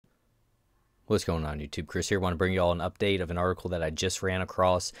What's going on, YouTube? Chris here. Want to bring you all an update of an article that I just ran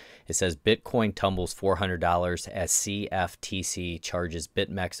across. It says Bitcoin tumbles $400 as CFTC charges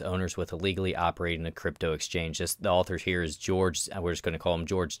BitMEX owners with illegally operating a crypto exchange. The author here is George. We're just going to call him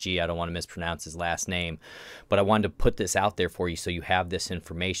George G. I don't want to mispronounce his last name, but I wanted to put this out there for you so you have this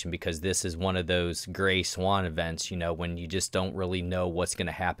information, because this is one of those gray swan events, you know, when you just don't really know what's going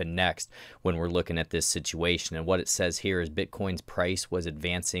to happen next when we're looking at this situation. And what it says here is Bitcoin's price was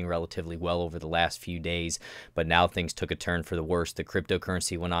advancing relatively well over the last few days, but now things took a turn for the worse. The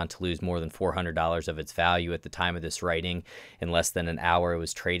cryptocurrency went on to lose more than $400 of its value at the time of this writing. In less than an hour, it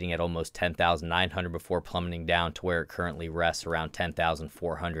was trading at almost $10,900 before plummeting down to where it currently rests around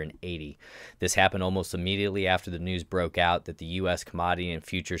 $10,480. This happened almost immediately after the news broke out that the U.S. Commodity and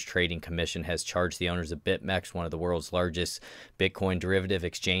Futures Trading Commission has charged the owners of BitMEX, one of the world's largest Bitcoin derivative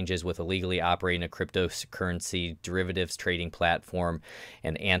exchanges, with illegally operating a cryptocurrency derivatives trading platform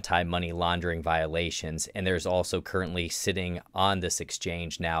and anti-money laundering violations. And there's also currently sitting on this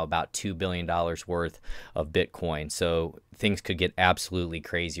exchange now about $2 billion worth of Bitcoin. So things could get absolutely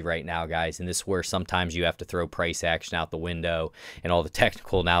crazy right now, guys. And this is where sometimes you have to throw price action out the window and all the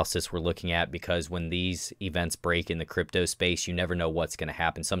technical analysis we're looking at, because when these events break in the crypto space, you never know what's going to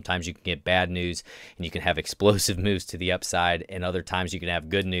happen. Sometimes you can get bad news and you can have explosive moves to the upside, and other times you can have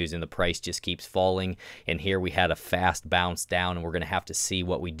good news and the price just keeps falling. And here we had a fast bounce down, and we're going to have to see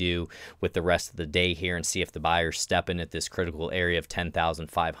what we do with the rest of the day here and see if the buyers step in at this critical area of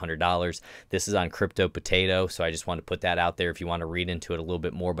 $10,500. This is on Crypto Potato, so I just want to put that out there if you want to read into it a little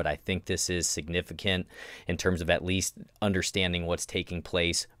bit more. But I think this is significant in terms of at least understanding what's taking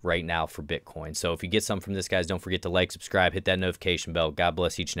place right now for Bitcoin. So if you get something from this, guys, don't forget to like, subscribe, hit that notification bell. God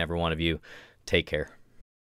bless each and every one of you. Take care.